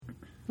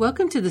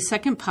Welcome to the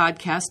second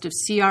podcast of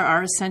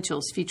CRR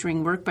Essentials,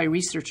 featuring work by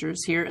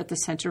researchers here at the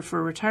Center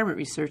for Retirement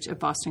Research at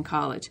Boston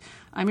College.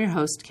 I'm your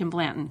host, Kim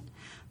Blanton.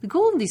 The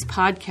goal of these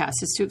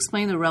podcasts is to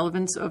explain the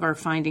relevance of our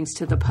findings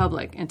to the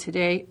public, and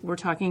today we're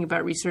talking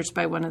about research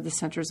by one of the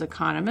center's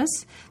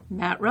economists,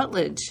 Matt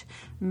Rutledge.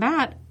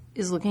 Matt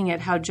is looking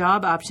at how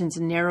job options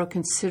narrow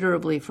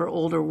considerably for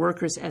older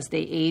workers as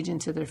they age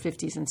into their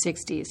 50s and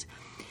 60s.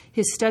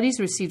 His studies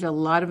received a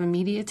lot of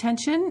media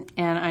attention,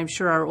 and I'm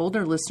sure our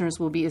older listeners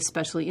will be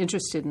especially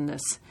interested in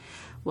this.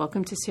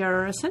 Welcome to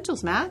CRR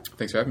Essentials, Matt.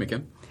 Thanks for having me,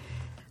 Kim.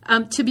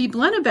 To be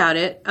blunt about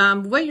it,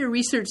 what your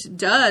research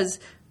does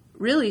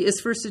really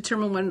is first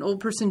determine what an old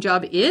person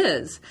job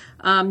is.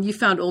 You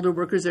found older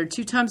workers are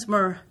 2 times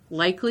more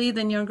likely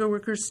than younger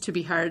workers to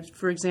be hired,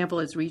 for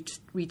example, as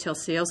retail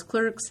sales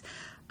clerks,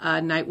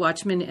 night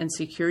watchmen, and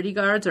security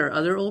guards are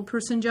other old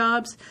person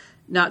jobs.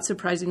 Not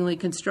surprisingly,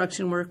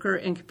 construction worker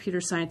and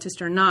computer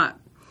scientist are not.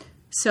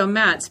 So,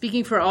 Matt,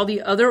 speaking for all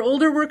the other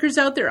older workers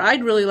out there,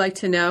 I'd really like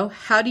to know,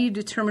 how do you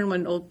determine what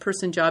an old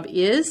person job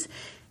is,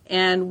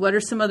 and what are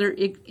some other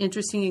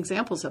interesting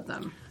examples of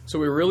them? So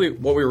what we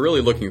were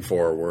really looking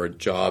for were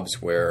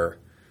jobs where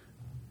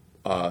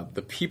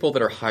the people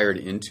that are hired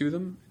into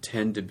them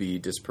tend to be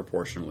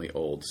disproportionately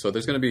old. So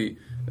there's going to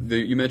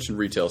be, you mentioned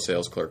retail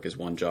sales clerk is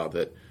one job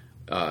that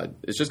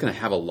is just going to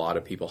have a lot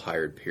of people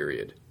hired,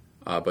 period.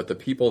 But the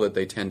people that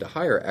they tend to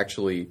hire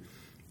actually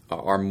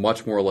are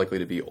much more likely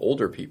to be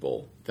older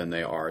people than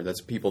they are.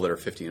 That's people that are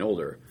 50 and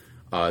older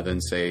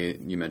than, say,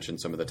 you mentioned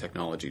some of the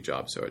technology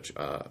jobs, which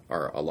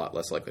are a lot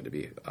less likely to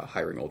be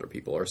hiring older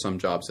people, or some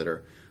jobs that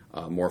are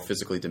more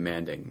physically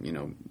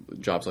demanding,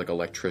 jobs like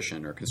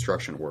electrician or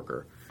construction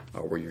worker,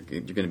 where you're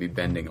going to be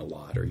bending a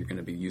lot, or you're going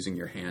to be using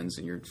your hands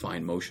and your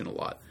fine motion a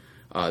lot.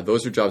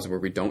 Those are jobs where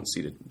we don't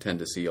tend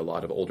to see a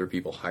lot of older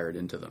people hired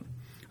into them.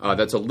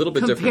 That's a little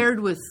bit compared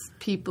different. With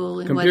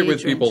people in Compared what with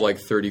age people range?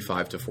 like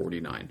 35 to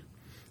 49.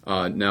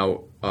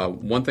 Now,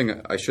 one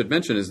thing I should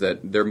mention is that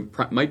there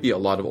might be a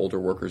lot of older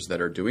workers that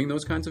are doing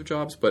those kinds of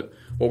jobs, but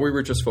what we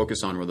were just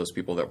focused on were those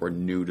people that were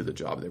new to the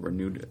job. They were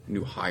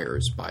new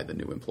hires by the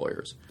new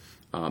employers.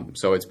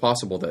 So it's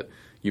possible that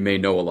you may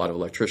know a lot of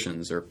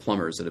electricians or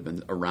plumbers that have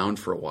been around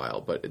for a while,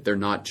 but they're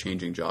not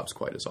changing jobs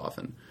quite as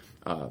often.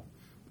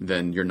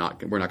 Then we're not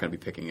going to be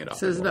picking it up.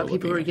 So it's about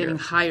people who are getting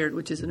hired,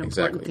 which is an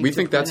important thing. We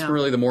think that's out.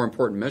 really the more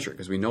important measure,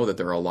 because we know that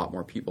there are a lot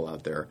more people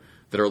out there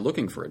that are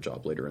looking for a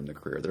job later in their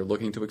career. They're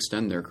looking to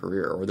extend their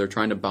career, or they're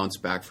trying to bounce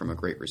back from a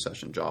Great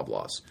Recession job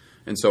loss.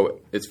 And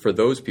so it's for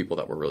those people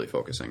that we're really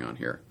focusing on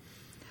here.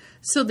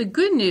 So the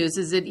good news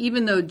is that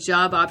even though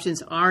job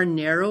options are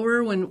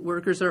narrower when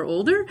workers are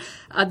older,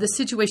 the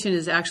situation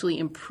has actually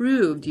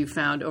improved, you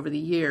found, over the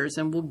years,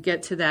 and we'll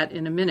get to that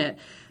in a minute.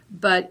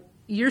 But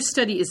your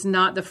study is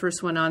not the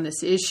first one on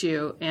this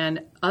issue, and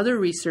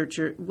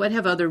what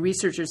have other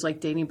researchers, like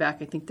dating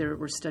back, I think there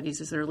were studies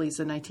as early as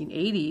the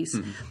 1980s,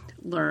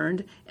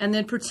 learned? And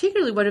then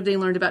particularly, what have they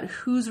learned about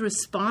who's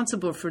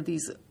responsible for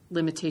these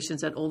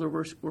limitations that older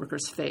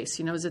workers face?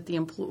 Is it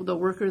the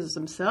workers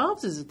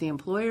themselves? Is it the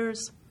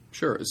employers?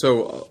 Sure.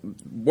 So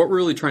what we're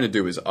really trying to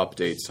do is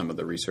update some of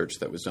the research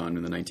that was done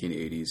in the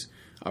 1980s.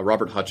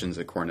 Robert Hutchins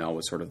at Cornell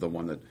was sort of the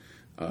one that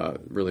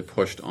really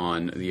pushed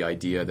on the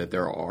idea that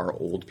there are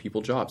old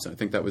people jobs. And I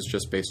think that was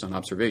just based on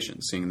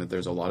observation, seeing that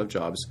there's a lot of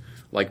jobs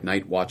like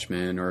night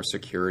watchman or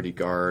security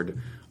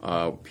guard,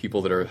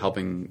 people that are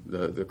helping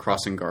the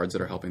crossing guards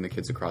that are helping the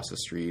kids across the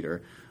street,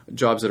 or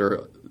jobs that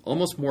are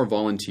almost more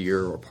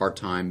volunteer or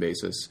part-time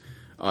basis.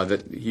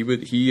 That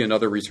he and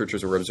other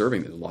researchers were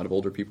observing that a lot of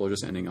older people are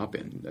just ending up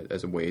in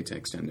as a way to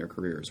extend their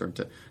careers, or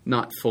to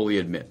not fully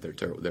admit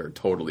they're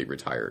totally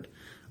retired.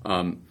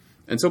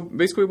 And so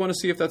basically we want to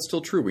see if that's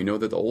still true. We know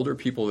that the older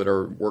people that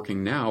are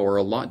working now are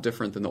a lot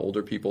different than the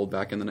older people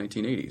back in the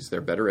 1980s.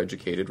 They're better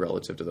educated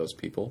relative to those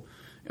people.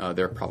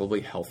 They're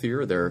probably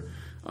healthier. They're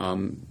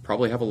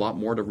probably have a lot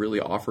more to really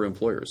offer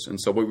employers. And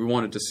so what we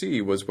wanted to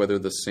see was whether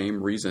the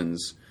same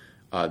reasons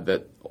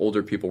that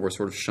older people were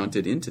sort of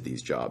shunted into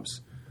these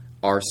jobs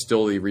are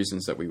still the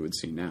reasons that we would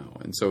see now.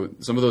 And so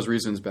some of those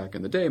reasons back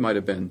in the day might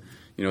have been,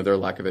 their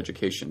lack of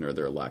education or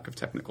their lack of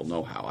technical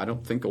know-how. I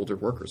don't think older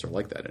workers are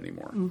like that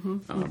anymore.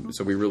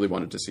 So we really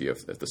wanted to see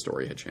if the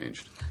story had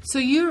changed. So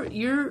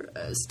your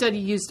study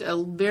used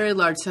a very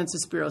large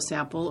Census Bureau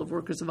sample of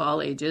workers of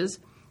all ages.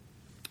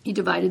 You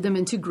divided them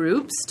into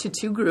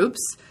two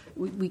groups.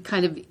 We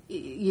kind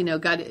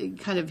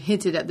of,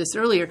 hinted at this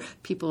earlier,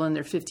 people in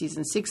their 50s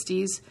and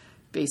 60s.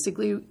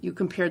 Basically, you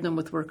compared them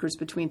with workers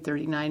between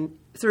 30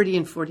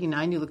 and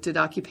 49. You looked at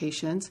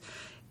occupations.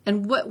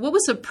 And what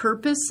was the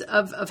purpose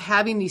of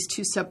having these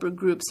two separate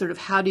groups? Sort of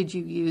how did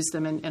you use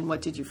them, and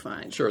what did you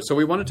find? Sure. So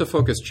we wanted to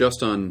focus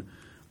just on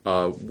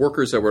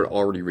workers that were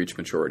already reached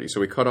maturity.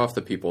 So we cut off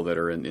the people that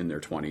are in their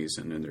 20s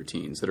and in their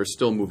teens that are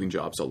still moving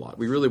jobs a lot.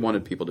 We really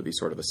wanted people to be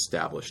sort of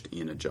established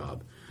in a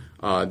job.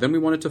 Then we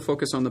wanted to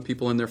focus on the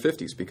people in their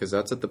 50s, because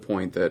that's at the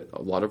point that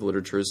a lot of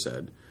literature has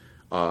said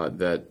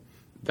that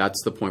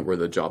that's the point where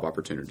the job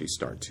opportunities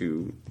start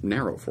to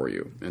narrow for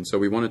you. And so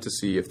we wanted to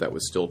see if that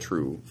was still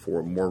true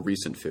for more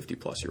recent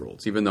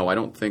 50-plus-year-olds, even though I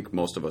don't think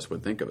most of us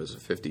would think of as a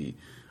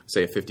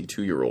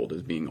 52-year-old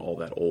as being all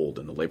that old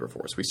in the labor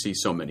force. We see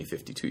so many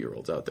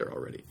 52-year-olds out there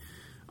already.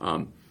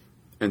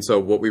 And so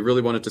what we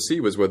really wanted to see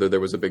was whether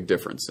there was a big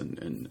difference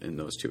in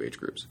those two age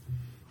groups.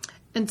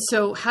 And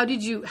so how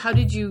did you,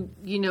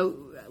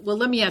 well,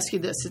 let me ask you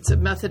this. It's a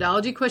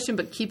methodology question,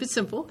 but keep it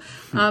simple.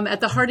 At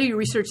the heart of your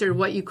research are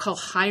what you call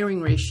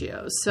hiring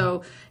ratios.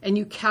 So, and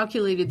you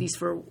calculated these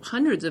for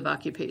hundreds of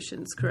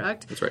occupations,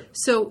 correct? That's right.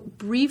 So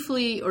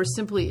briefly or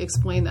simply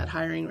explain that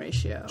hiring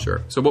ratio.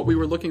 Sure. So what we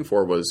were looking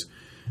for was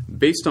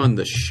based on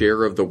the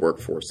share of the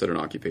workforce that an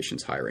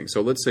occupation's hiring.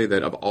 So let's say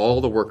that of all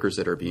the workers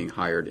that are being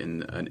hired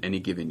in any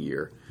given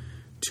year,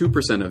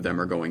 2% of them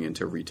are going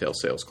into retail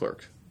sales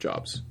clerk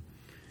jobs.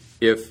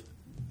 If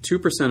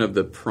 2% of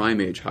the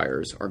prime age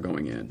hires are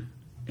going in,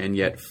 and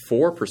yet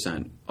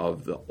 4%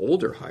 of the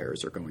older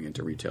hires are going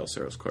into retail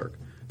sales clerk,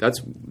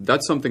 that's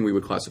something we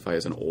would classify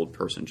as an old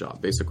person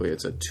job. Basically,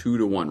 it's a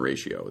 2-to-1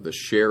 ratio. The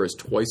share is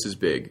twice as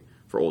big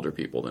for older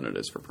people than it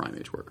is for prime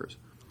age workers.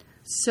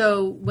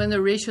 So when the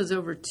ratio is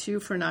over 2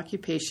 for an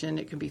occupation,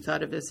 it can be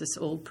thought of as this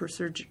old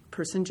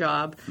person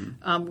job.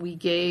 We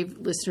gave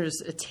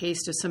listeners a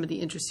taste of some of the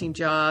interesting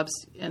jobs,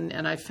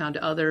 and I found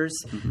others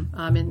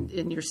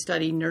in your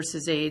study: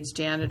 nurses, aides,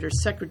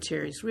 janitors,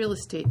 secretaries, real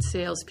estate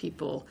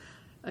salespeople,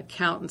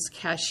 accountants,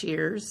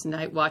 cashiers,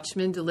 night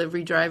watchmen,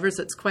 delivery drivers.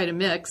 That's quite a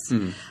mix.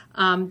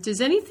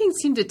 Does anything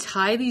seem to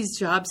tie these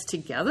jobs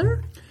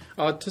together?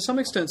 To some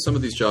extent, some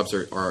of these jobs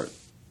are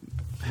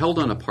held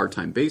on a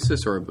part-time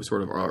basis or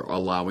sort of are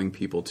allowing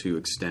people to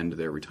extend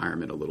their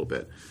retirement a little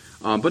bit.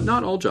 But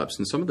not all jobs.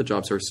 And some of the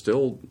jobs are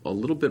still a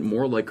little bit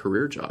more like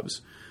career jobs.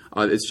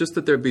 It's just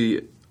that they'll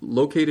be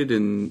located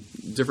in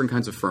different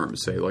kinds of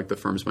firms, say, like the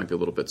firms might be a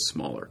little bit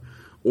smaller,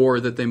 or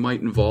that they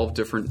might involve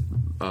different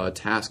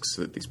tasks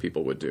that these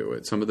people would do.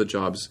 Some of the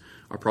jobs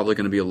are probably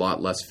going to be a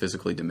lot less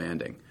physically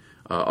demanding.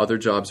 Other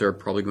jobs are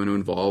probably going to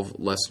involve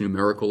less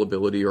numerical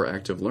ability or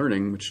active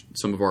learning, which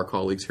some of our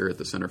colleagues here at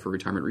the Center for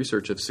Retirement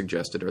Research have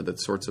suggested are the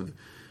sorts of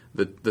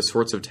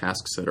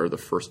tasks that are the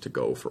first to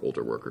go for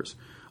older workers.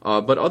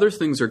 But other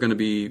things are going to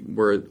be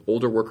where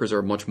older workers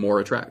are much more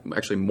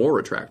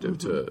attractive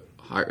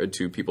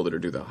to people that are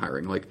doing the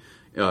hiring, like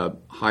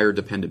higher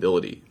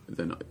dependability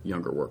than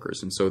younger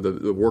workers. And so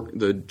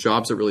the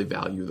jobs that really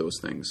value those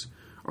things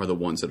are the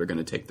ones that are going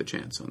to take the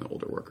chance on the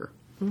older worker.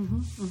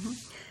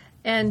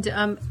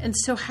 And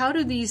so how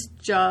do these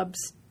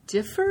jobs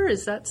differ?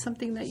 Is that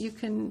something that you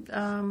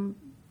can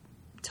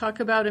talk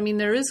about? I mean,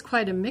 there is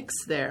quite a mix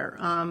there.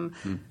 How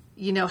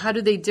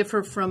do they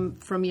differ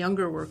from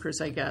younger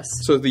workers, I guess?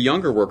 So the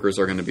younger workers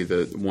are going to be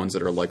the ones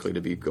that are likely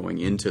to be going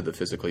into the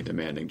physically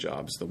demanding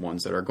jobs, the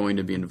ones that are going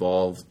to be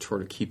involved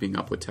sort of keeping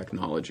up with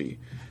technology,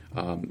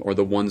 or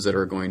the ones that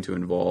are going to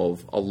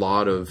involve a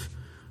lot of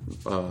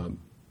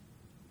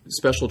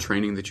special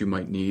training that you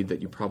might need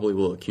that you probably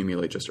will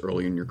accumulate just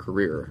early in your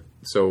career.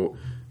 So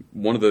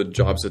one of the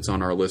jobs that's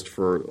on our list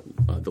for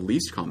the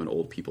least common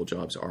old people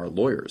jobs are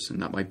lawyers,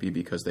 and that might be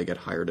because they get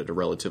hired at a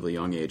relatively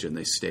young age and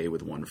they stay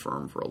with one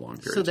firm for a long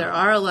period of time. So there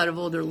are a lot of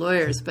older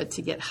lawyers, but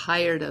to get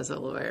hired as a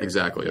lawyer.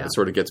 Exactly. Yeah. It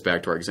sort of gets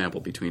back to our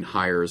example between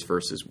hires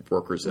versus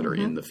workers that are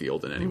in the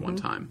field at any one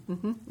time.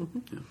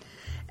 Yeah.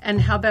 And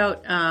how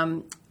about,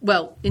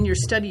 in your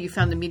study you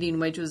found the median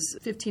wage was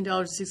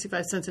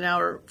 $15.65 an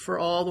hour for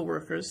all the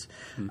workers.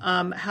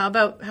 How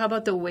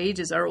about the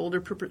wages? Are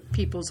older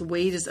people's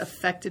wages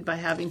affected by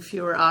having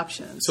fewer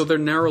options? So they're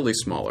narrowly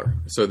smaller.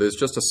 So there's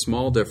just a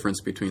small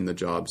difference between the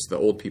jobs, the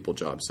old people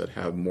jobs that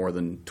have more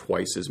than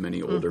twice as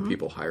many older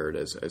people hired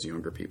as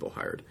younger people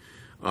hired.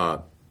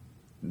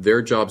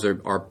 Their jobs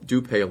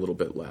do pay a little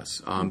bit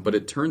less. But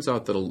it turns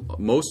out that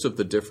most of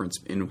the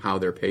difference in how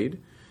they're paid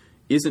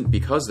isn't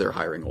because they're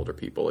hiring older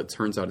people. It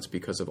turns out it's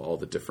because of all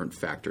the different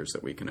factors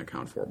that we can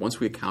account for. Once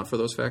we account for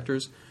those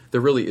factors,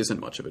 there really isn't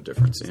much of a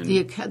difference in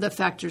the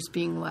factors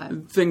being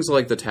what? Things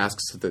like the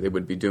tasks that they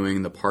would be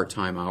doing, the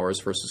part-time hours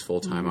versus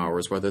full-time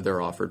hours, whether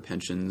they're offered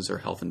pensions or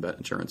health and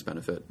insurance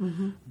benefit.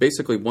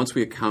 Basically, once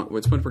we're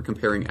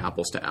comparing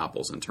apples to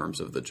apples in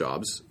terms of the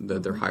jobs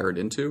that they're hired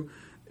into,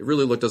 it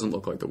really doesn't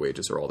look like the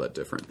wages are all that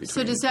different.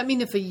 So does that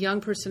mean if a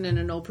young person and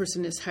an old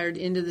person is hired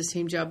into the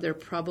same job, their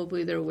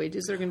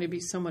wages are going to be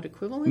somewhat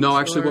equivalent? No,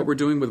 actually what we're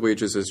doing with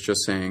wages is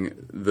just saying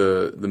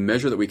the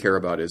measure that we care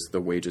about is the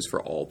wages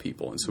for all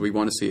people. And so we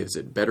want to see, is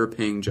it better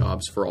paying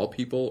jobs for all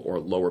people or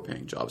lower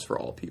paying jobs for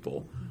all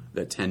people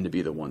that tend to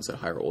be the ones that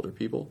hire older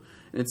people?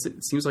 And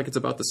it seems like it's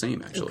about the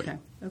same, actually.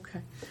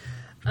 Okay.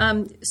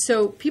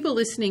 So people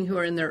listening who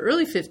are in their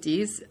early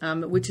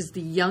 50s, which is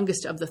the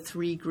youngest of the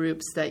three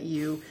groups that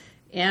you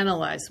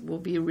analyze, will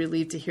be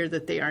relieved to hear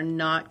that they are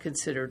not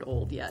considered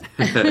old yet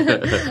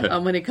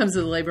when it comes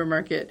to the labor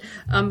market.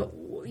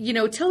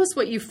 Tell us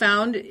what you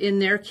found in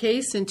their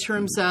case in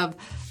terms of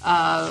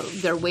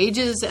their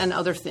wages and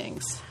other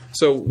things.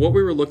 So what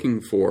we were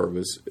looking for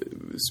was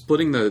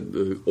splitting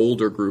the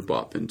older group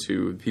up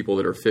into people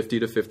that are 50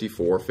 to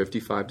 54,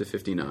 55 to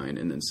 59,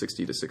 and then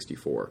 60 to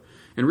 64.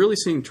 And really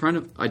trying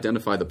to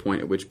identify the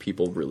point at which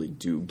people really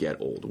do get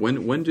old.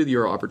 When do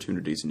your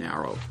opportunities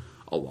narrow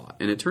a lot?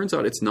 And it turns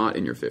out it's not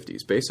in your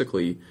 50s.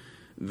 Basically,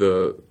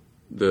 the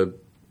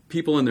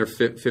people in their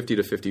 50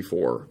 to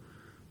 54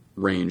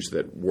 range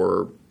that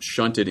were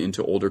shunted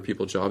into older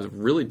people jobs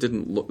really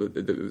didn't look.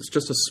 It was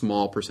just a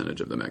small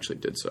percentage of them actually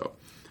did so.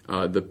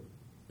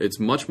 It's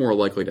much more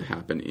likely to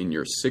happen in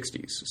your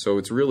 60s. So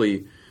it's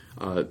really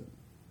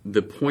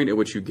the point at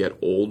which you get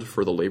old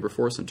for the labor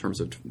force in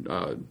terms of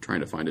trying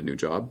to find a new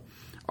job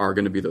are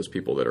going to be those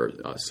people that are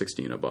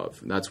 60 and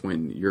above. And that's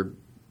when you're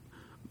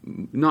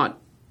not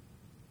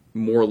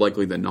more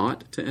likely than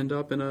not to end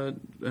up in a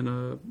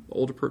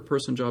older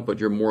person job, but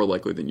you're more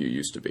likely than you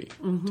used to be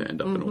to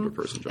end up in an older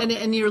person job. And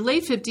in your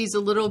late 50s, a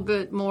little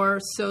bit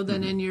more so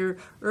than in your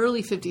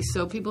early 50s.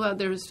 So people out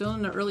there who are still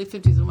in their early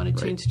 50s and want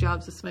to change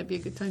jobs, this might be a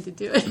good time to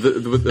do it.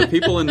 The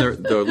people in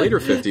the later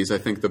 50s, I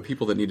think the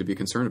people that need to be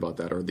concerned about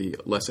that are the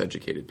less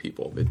educated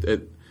people.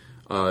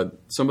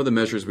 Some of the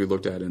measures we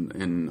looked at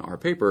in our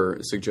paper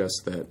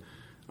suggest that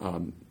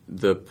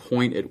the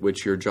point at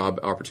which your job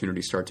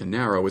opportunities start to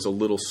narrow is a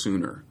little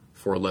sooner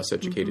for less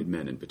educated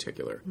men in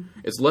particular.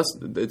 It's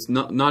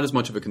not as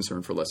much of a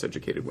concern for less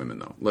educated women,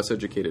 though. Less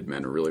educated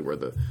men are really where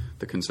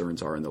the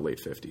concerns are in the late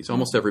 50s.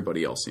 Almost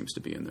everybody else seems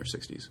to be in their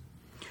 60s.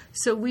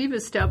 So we've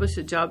established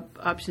that job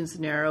options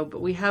narrow,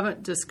 but we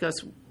haven't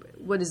discussed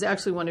what is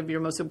actually one of your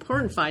most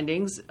important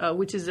findings,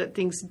 which is that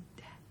things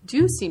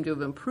do seem to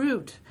have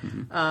improved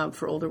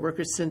for older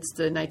workers since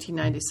the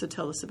 1990s. So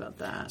tell us about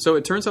that. So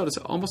it turns out it's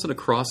almost an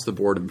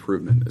across-the-board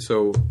improvement.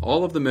 So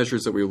all of the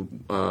measures that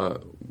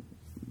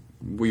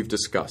we've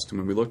discussed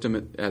when we looked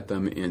at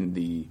them in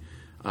the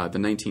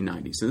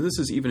 1990s. And this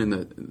is even in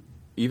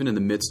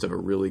the midst of a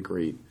really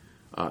great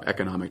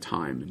economic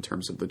time in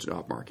terms of the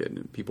job market.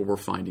 And people were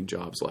finding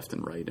jobs left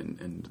and right,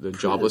 and the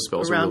jobless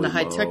spells were really low.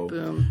 Around the high-tech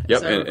boom.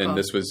 Yep, and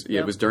this was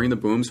it was during the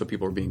boom, so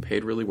people were being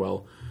paid really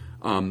well.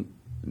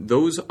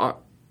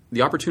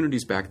 The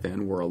opportunities back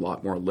then were a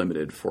lot more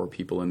limited for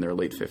people in their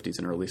late 50s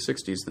and early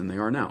 60s than they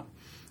are now.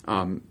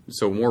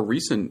 So more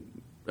recent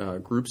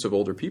groups of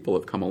older people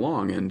have come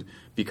along, and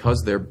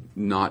because they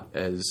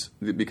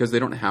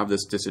don't have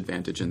this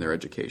disadvantage in their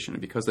education,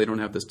 and because they don't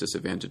have this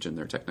disadvantage in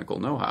their technical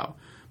know-how,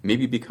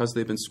 maybe because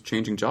they've been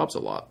changing jobs a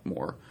lot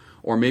more,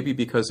 or maybe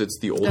because it's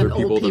the older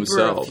people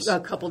themselves. A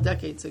couple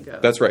decades ago.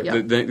 That's right.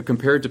 Yep.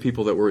 Compared to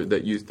people that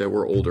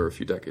were older a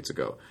few decades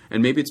ago,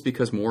 and maybe it's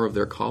because more of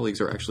their colleagues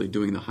are actually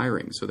doing the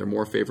hiring, so they're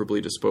more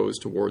favorably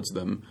disposed towards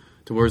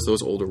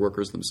those older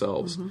workers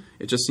themselves.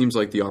 It just seems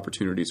like the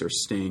opportunities are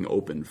staying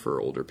open for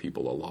older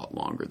people a lot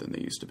longer than they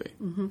used to be.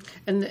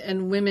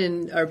 And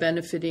women are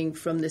benefiting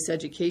from this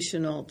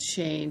educational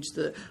change.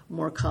 The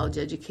more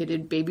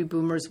college-educated baby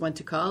boomers went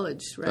to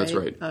college, right? That's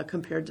right.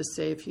 Compared to,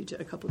 say,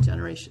 a couple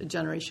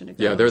generation ago.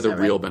 Yeah, they're the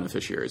real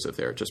beneficiaries of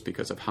there, just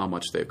because of how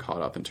much they've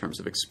caught up in terms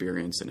of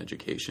experience and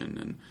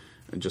education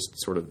and just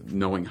sort of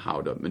knowing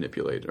how to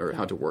manipulate or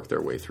how to work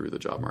their way through the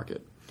job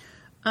market.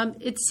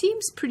 It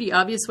seems pretty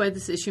obvious why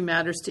this issue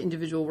matters to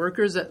individual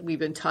workers. We've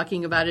been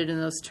talking about it in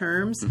those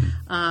terms,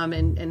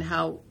 and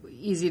how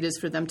easy it is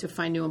for them to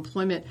find new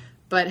employment.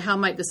 But how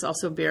might this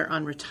also bear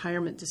on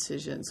retirement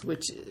decisions,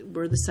 which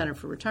we're the Center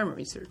for Retirement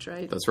Research,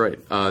 right? That's right.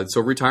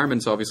 So retirement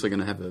is obviously going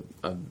to have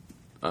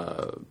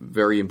a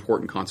very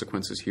important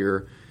consequences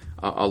here.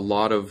 A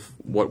lot of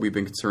what we've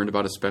been concerned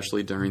about,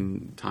 especially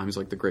during times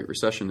like the Great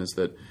Recession, is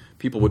that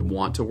people would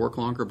want to work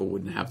longer but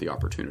wouldn't have the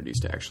opportunities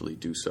to actually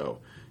do so.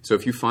 So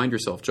if you find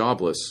yourself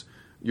jobless,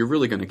 you're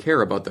really going to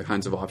care about the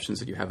kinds of options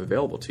that you have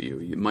available to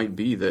you. It might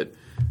be that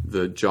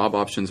the job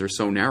options are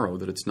so narrow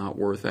that it's not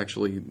worth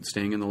actually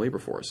staying in the labor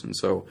force. And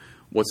so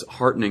what's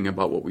heartening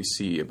about what we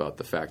see about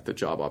the fact that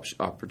job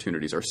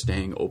opportunities are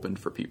staying open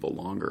for people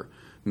longer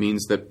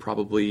means that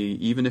probably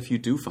even if you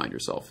do find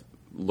yourself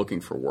looking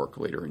for work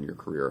later in your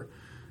career,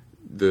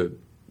 the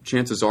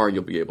chances are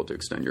you'll be able to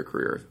extend your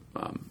career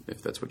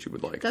if that's what you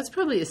would like. That's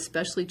probably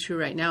especially true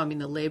right now. I mean,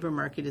 the labor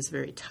market is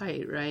very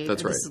tight, right?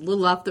 That's right. This is a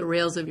little off the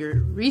rails of your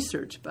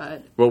research,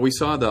 but... Well, we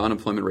saw the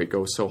unemployment rate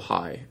go so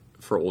high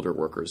for older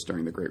workers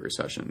during the Great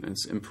Recession.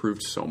 It's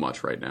improved so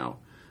much right now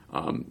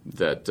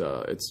that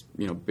it's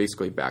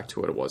basically back to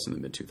what it was in the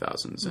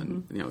mid-2000s.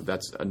 And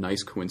that's a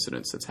nice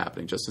coincidence that's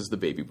happening just as the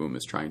baby boom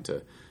is trying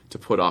to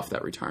put off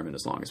that retirement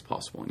as long as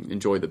possible and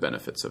enjoy the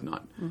benefits of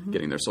not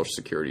getting their Social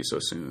Security so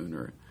soon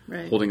or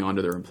holding on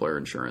to their employer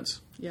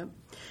insurance. Yep.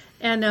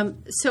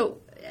 And so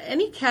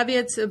any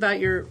caveats about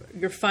your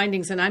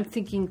findings? And I'm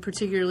thinking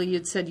particularly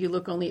you'd said you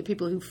look only at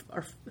people who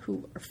are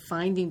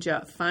find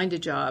a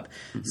job.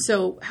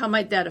 So how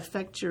might that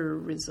affect your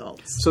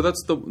results? So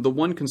that's the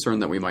one concern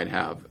that we might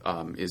have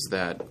is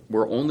that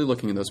we're only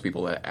looking at those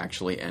people that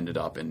actually ended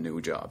up in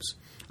new jobs.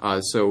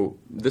 So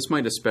this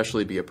might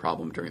especially be a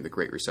problem during the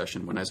Great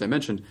Recession when, as I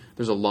mentioned,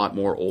 there's a lot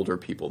more older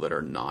people that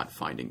are not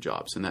finding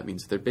jobs. And that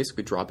means they're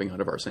basically dropping out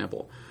of our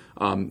sample.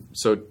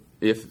 So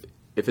if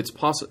if it's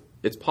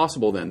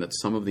possible then that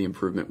some of the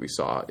improvement we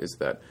saw is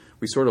that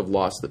we sort of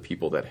lost the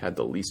people that had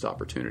the least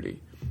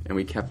opportunity, and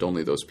we kept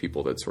only those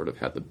people that sort of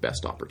had the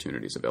best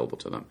opportunities available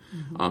to them.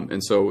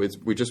 And so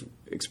we just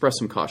express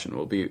some caution.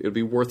 It'll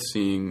be worth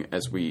seeing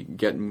as we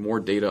get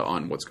more data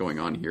on what's going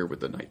on here with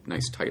the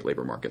nice tight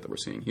labor market that we're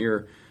seeing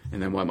here,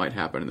 and then what might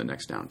happen in the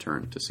next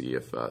downturn to see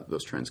if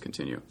those trends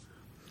continue.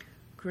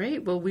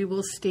 Great. Well, we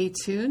will stay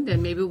tuned,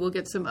 and maybe we'll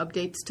get some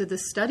updates to the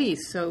study.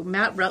 So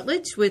Matt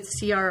Rutledge with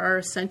CRR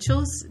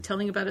Essentials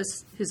telling about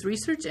his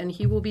research, and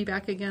he will be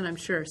back again, I'm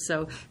sure.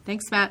 So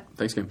thanks, Matt.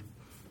 Thanks, Kim.